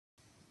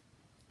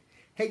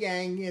Hey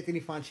gang, Anthony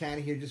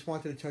Fontana here. Just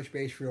wanted to touch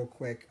base real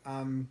quick.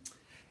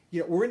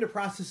 We're in the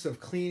process of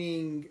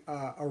cleaning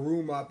a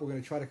room up. We're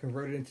going to try to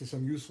convert it into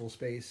some useful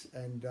space,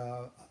 and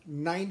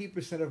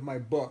 90% of my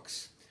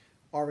books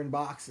are in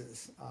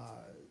boxes,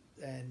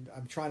 and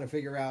I'm trying to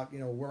figure out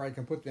where I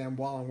can put them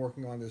while I'm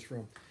working on this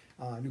room.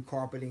 New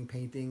carpeting,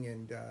 painting,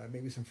 and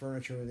maybe some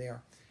furniture in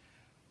there.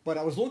 But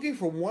I was looking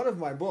for one of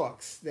my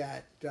books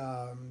that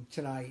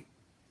tonight.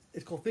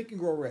 It's called Think and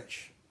Grow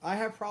Rich. I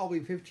have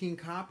probably 15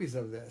 copies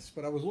of this,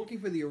 but I was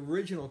looking for the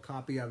original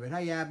copy of it.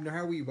 Hi, Abner.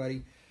 How are you,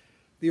 buddy?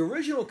 The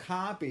original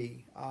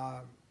copy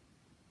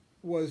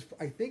was,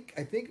 I think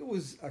it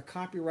was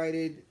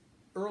copyrighted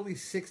early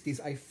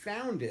 60s. I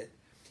found it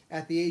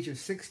at the age of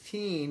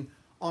 16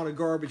 on a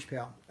garbage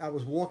pail. I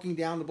was walking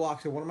down the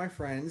block to one of my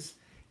friends,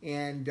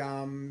 and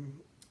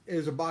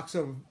there's a box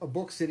of a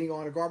book sitting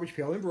on a garbage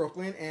pail in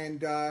Brooklyn,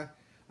 and I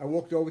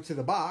walked over to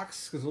the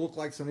box because it looked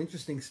like some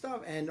interesting stuff,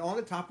 and on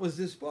the top was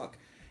this book.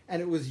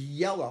 And it was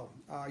yellow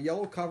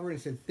cover, and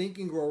it said Think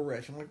and Grow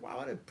Rich. I'm like, wow,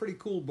 what a pretty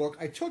cool book.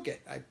 I took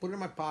it. I put it in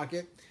my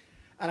pocket,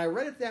 and I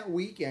read it that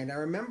weekend. I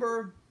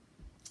remember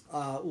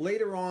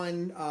later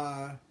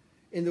on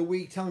in the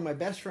week telling my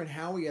best friend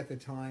Howie at the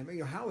time,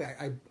 Howie,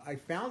 I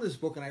found this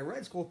book, and I read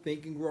it's called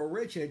Think and Grow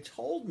Rich, and it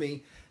told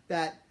me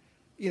that,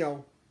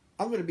 I'm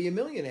going to be a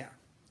millionaire.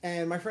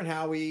 And my friend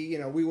Howie,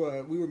 we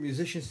were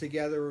musicians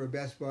together, we were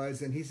best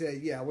buds, and he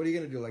said, yeah, what are you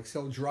going to do, like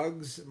sell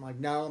drugs? I'm like,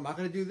 no, I'm not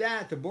going to do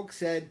that. The book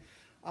said,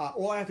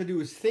 all I have to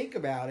do is think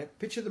about it,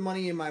 picture the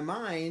money in my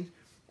mind,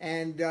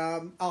 and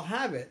I'll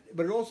have it.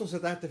 But it also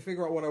says I have to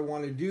figure out what I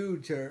want to do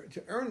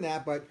to earn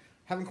that, but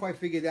haven't quite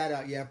figured that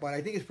out yet. But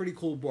I think it's a pretty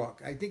cool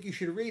book. I think you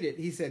should read it.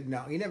 He said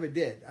no, he never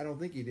did. I don't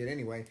think he did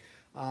anyway.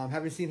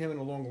 Haven't seen him in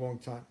a long, long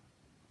time.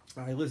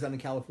 He lives out in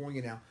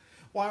California now.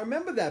 Well, I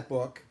remember that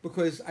book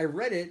because I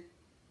read it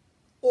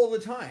all the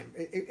time.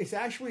 It's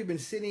actually been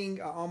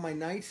sitting on my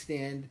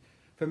nightstand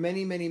for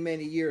many, many,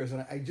 many years.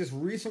 And I just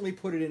recently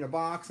put it in a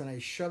box, and I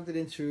shoved it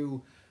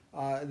into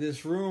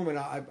this room, and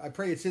I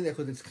pray it's in there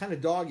because it's kind of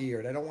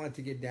dog-eared. I don't want it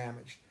to get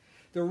damaged.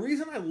 The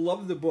reason I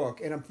love the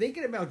book, and I'm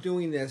thinking about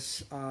doing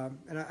this,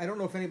 and I don't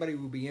know if anybody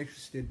would be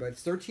interested, but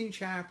it's 13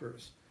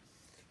 chapters.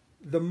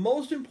 The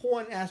most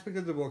important aspect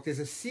of the book, there's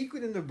a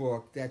secret in the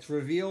book that's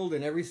revealed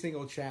in every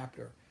single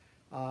chapter.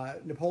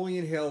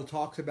 Napoleon Hill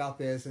talks about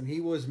this, and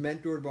he was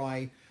mentored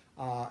by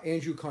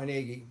Andrew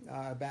Carnegie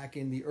back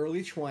in the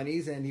early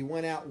 20s, and he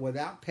went out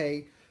without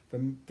pay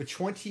for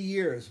 20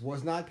 years,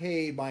 was not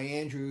paid by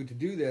Andrew to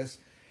do this,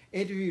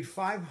 interviewed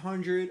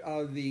 500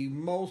 of the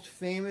most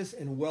famous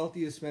and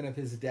wealthiest men of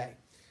his day,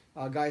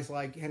 guys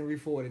like Henry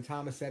Ford and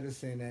Thomas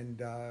Edison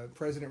and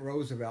President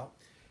Roosevelt.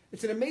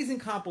 It's an amazing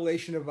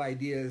compilation of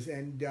ideas,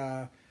 and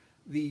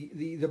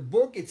the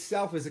book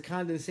itself is a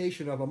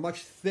condensation of a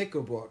much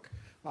thicker book.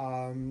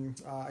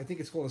 I think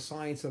it's called The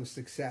Science of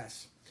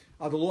Success.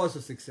 The Laws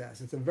of Success.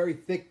 It's a very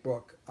thick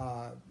book,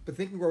 but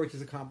Think and Grow Rich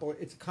is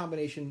it's a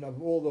combination of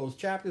all those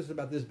chapters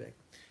about this big.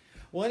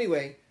 Well,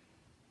 anyway,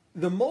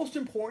 the most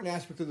important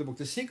aspect of the book,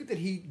 the secret that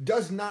he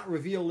does not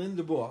reveal in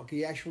the book,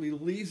 he actually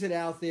leaves it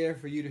out there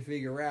for you to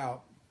figure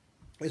out,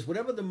 is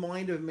whatever the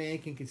mind of man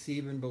can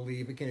conceive and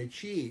believe, it can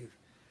achieve.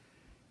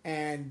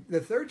 And the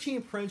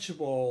 13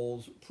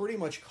 principles pretty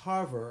much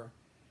cover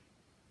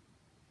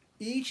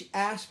each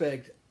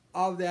aspect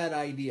of that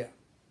idea.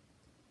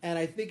 And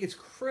I think it's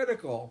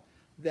critical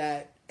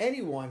that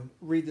anyone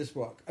read this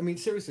book. I mean,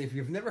 seriously, if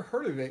you've never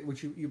heard of it,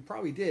 which you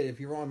probably did if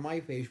you're on my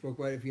Facebook,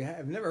 but if you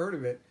have never heard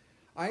of it,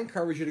 I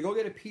encourage you to go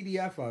get a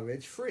PDF of it.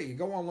 It's free. You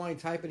go online,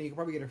 type it, and you can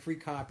probably get a free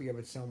copy of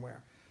it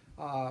somewhere.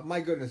 My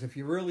goodness, if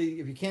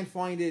you can't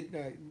find it,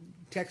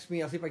 text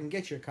me. I'll see if I can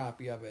get you a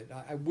copy of it.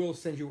 I will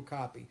send you a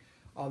copy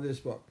of this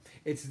book.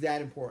 It's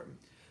that important.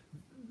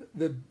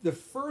 The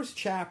first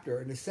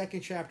chapter and the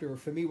second chapter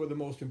for me were the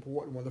most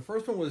important one. The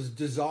first one was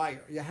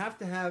desire. You have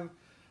to have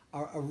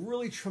a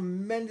really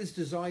tremendous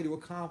desire to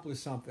accomplish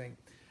something.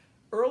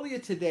 Earlier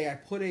today, I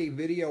put a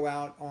video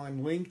out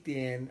on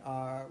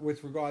LinkedIn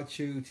with regard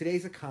to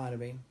today's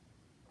economy.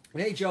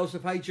 And hey,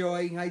 Joseph. Hi,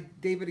 Joy. Hi,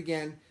 David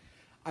again.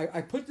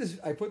 I put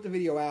the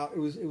video out. It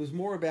was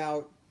more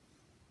about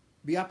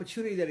the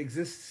opportunity that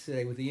exists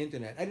today with the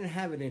internet. I didn't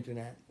have an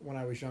internet when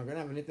I was younger. I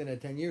didn't have an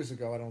internet 10 years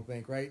ago, I don't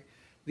think, right?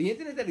 The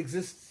internet that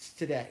exists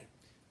today,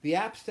 the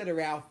apps that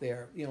are out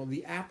there,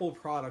 the Apple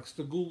products,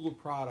 the Google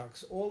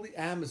products, all the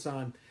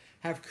Amazon,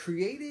 have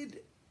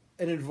created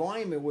an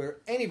environment where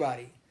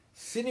anybody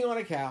sitting on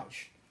a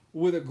couch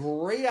with a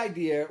great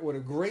idea, with a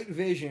great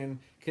vision,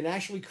 can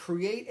actually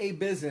create a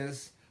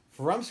business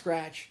from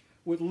scratch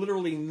with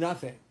literally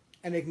nothing.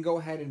 And they can go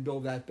ahead and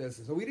build that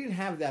business. So we didn't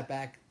have that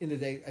back in the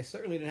day. I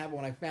certainly didn't have it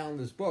when I found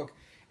this book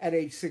at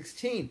age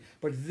 16.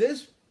 But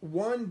this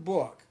one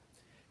book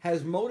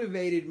has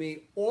motivated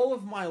me all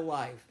of my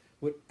life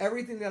with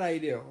everything that I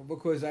do,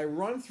 because I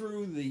run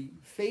through the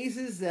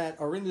phases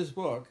that are in this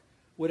book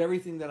with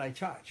everything that I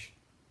touch.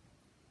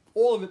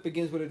 All of it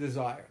begins with a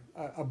desire,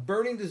 a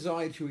burning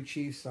desire to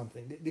achieve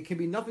something. There can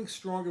be nothing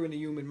stronger in the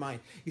human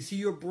mind. You see,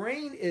 your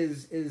brain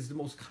is the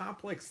most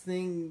complex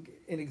thing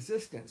in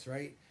existence,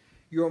 right?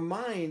 your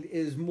mind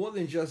is more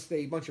than just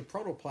a bunch of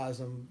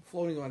protoplasm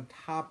floating on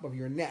top of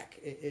your neck.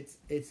 It's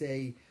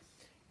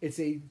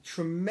a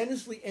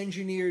tremendously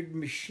engineered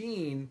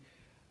machine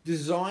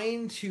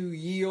designed to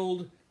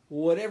yield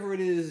whatever it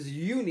is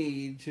you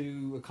need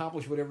to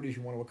accomplish whatever it is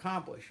you want to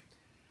accomplish.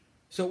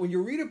 So when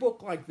you read a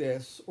book like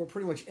this, or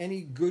pretty much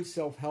any good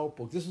self-help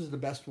book, this is the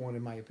best one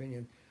in my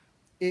opinion,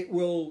 it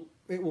will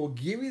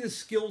give you the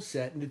skill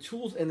set and the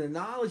tools and the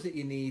knowledge that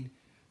you need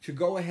to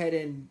go ahead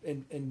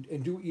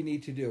and do what you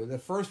need to do. The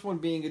first one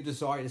being a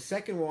desire. The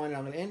second one,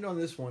 I'm going to end on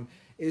this one,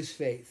 is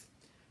faith.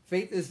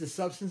 Faith is the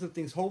substance of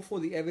things hoped for,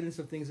 the evidence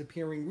of things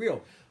appearing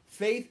real.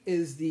 Faith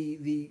is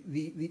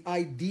the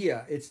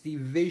idea, it's the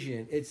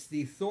vision, it's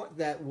the thought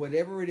that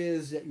whatever it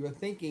is that you're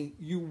thinking,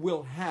 you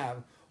will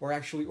have or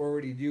actually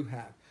already do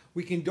have.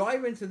 We can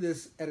dive into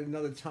this at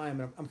another time,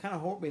 and I'm kind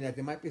of hoping that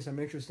there might be some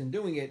interest in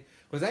doing it,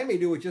 because I may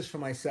do it just for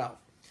myself.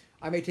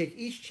 I may take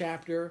each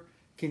chapter,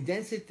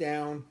 condense it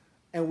down,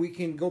 and we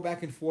can go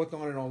back and forth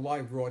on it on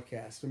live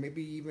broadcast, or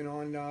maybe even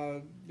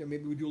on,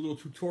 maybe we do a little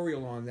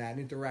tutorial on that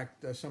and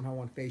interact somehow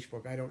on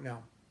Facebook. I don't know.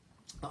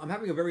 I'm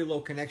having a very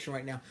low connection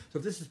right now, so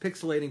if this is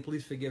pixelating,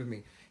 please forgive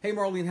me. Hey,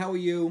 Marlene, how are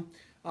you?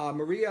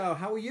 Maria,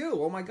 how are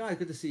you? Oh, my God,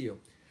 good to see you.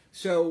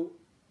 So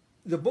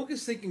the book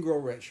is Think and Grow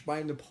Rich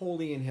by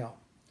Napoleon Hill.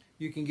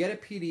 You can get a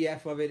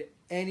PDF of it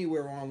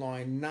anywhere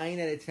online. 9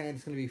 out of 10,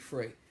 it's going to be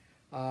free.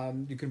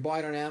 You can buy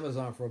it on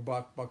Amazon for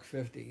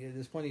 $1.50.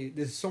 There's plenty.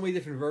 There's so many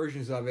different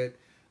versions of it.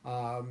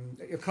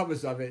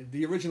 Covers of it.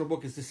 The original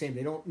book is the same.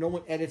 No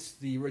one edits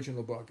the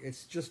original book.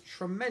 It's just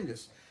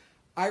tremendous.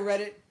 I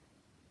read it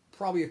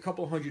probably a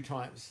couple hundred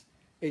times.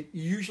 It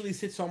usually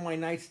sits on my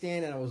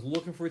nightstand, and I was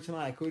looking for it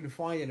tonight. I couldn't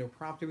find it, and it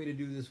prompted me to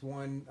do this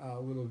one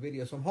little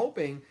video. So I'm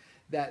hoping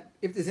that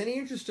if there's any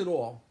interest at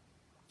all,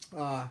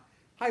 hi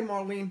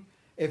Marlene,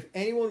 if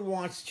anyone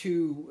wants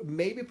to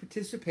maybe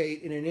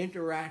participate in an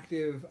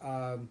interactive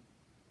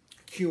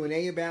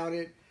Q&A about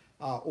it,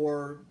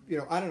 or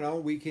I don't know,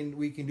 we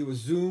can do a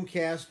Zoom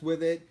cast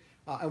with it,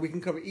 and we can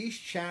cover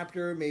each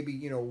chapter, maybe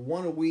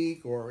one a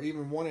week or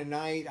even one a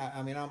night.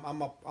 I mean,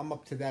 I'm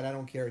up to that. I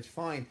don't care. It's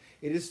fine.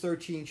 It is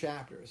 13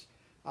 chapters.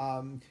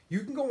 You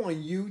can go on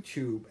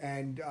YouTube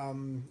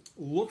and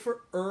look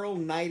for Earl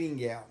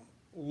Nightingale.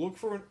 Look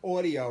for an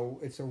audio.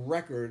 It's a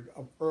record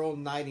of Earl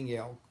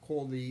Nightingale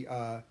called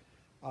the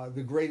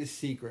Greatest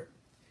Secret,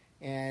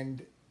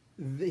 and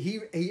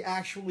he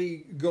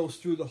actually goes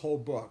through the whole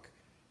book.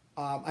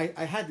 I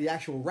had the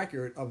actual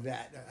record of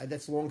that.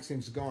 That's long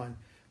since gone,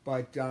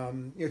 but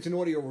it's an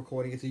audio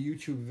recording. It's a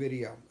YouTube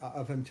video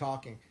of him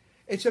talking.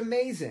 It's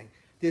amazing.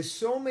 There's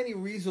so many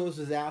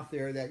resources out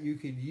there that you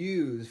could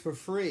use for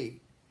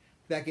free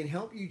that can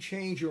help you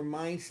change your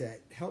mindset,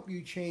 help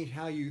you change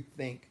how you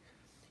think.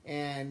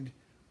 And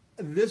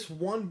this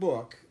one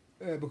book,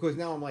 because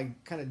now I'm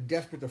like kind of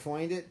desperate to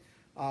find it,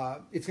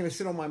 it's going to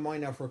sit on my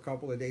mind now for a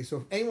couple of days. So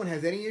if anyone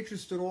has any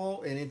interest at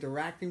all in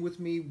interacting with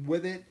me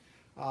with it,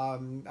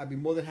 I'd be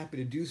more than happy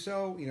to do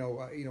so.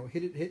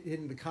 Hit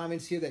in the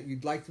comments here that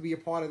you'd like to be a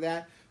part of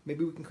that.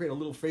 Maybe we can create a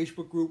little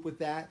Facebook group with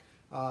that.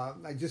 I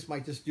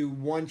might just do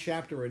one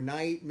chapter a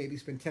night. Maybe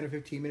spend 10 or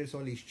 15 minutes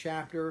on each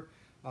chapter.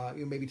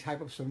 Maybe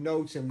type up some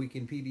notes and we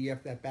can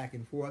PDF that back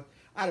and forth.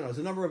 I don't know. There's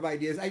a number of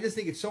ideas. I just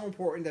think it's so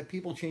important that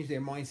people change their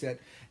mindset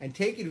and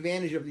take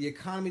advantage of the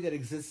economy that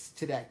exists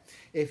today.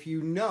 If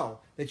you know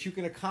that you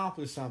can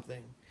accomplish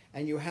something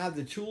and you have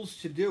the tools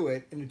to do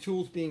it, and the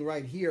tools being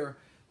right here,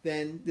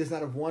 then there's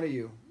not a one of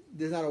you.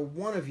 There's not a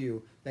one of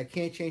you that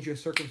can't change your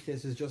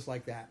circumstances just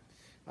like that.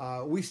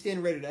 We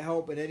stand ready to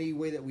help in any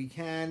way that we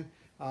can.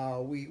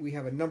 We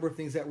have a number of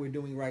things that we're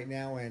doing right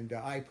now, and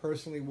I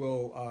personally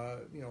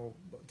will,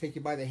 take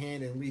you by the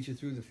hand and lead you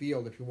through the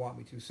field if you want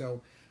me to.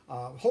 So,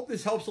 hope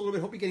this helps a little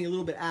bit. Hope you're getting a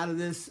little bit out of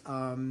this.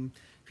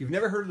 If you've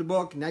never heard of the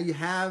book, now you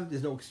have.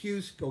 There's no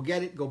excuse. Go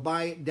get it. Go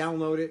buy it.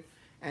 Download it.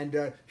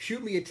 And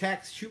shoot me a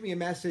text. Shoot me a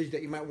message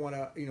that you might want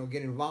to,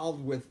 get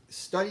involved with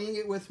studying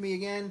it with me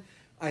again.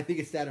 I think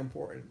it's that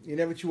important. You're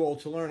never too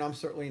old to learn. I'm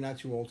certainly not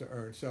too old to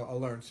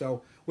learn.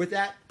 So with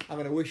that, I'm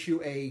going to wish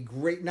you a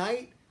great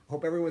night.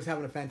 Hope everyone's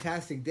having a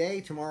fantastic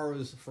day. Tomorrow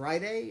is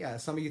Friday.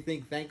 Some of you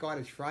think, thank God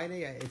it's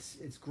Friday.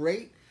 It's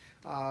great.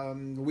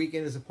 The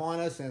weekend is upon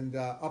us, and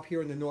up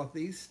here in the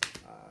Northeast,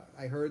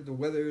 I heard the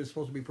weather is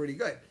supposed to be pretty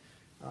good.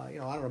 I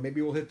don't know,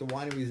 maybe we'll hit the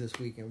wineries this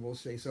weekend. We'll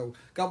see. So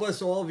God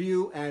bless all of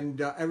you,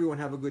 and everyone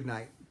have a good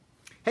night.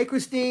 Hey,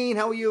 Christine,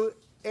 how are you?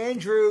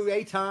 Andrew,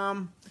 hey,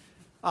 Tom.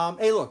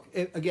 Hey, look,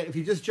 again, if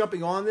you're just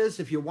jumping on this,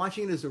 if you're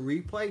watching it as a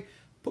replay,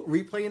 put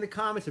replay in the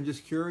comments. I'm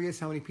just curious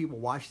how many people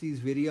watch these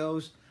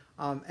videos.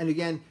 And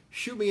again,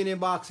 shoot me an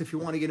inbox if you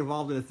want to get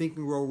involved in a Think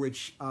and Grow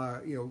Rich,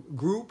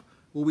 group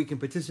where we can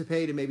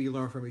participate and maybe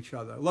learn from each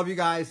other. Love you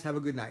guys. Have a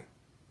good night.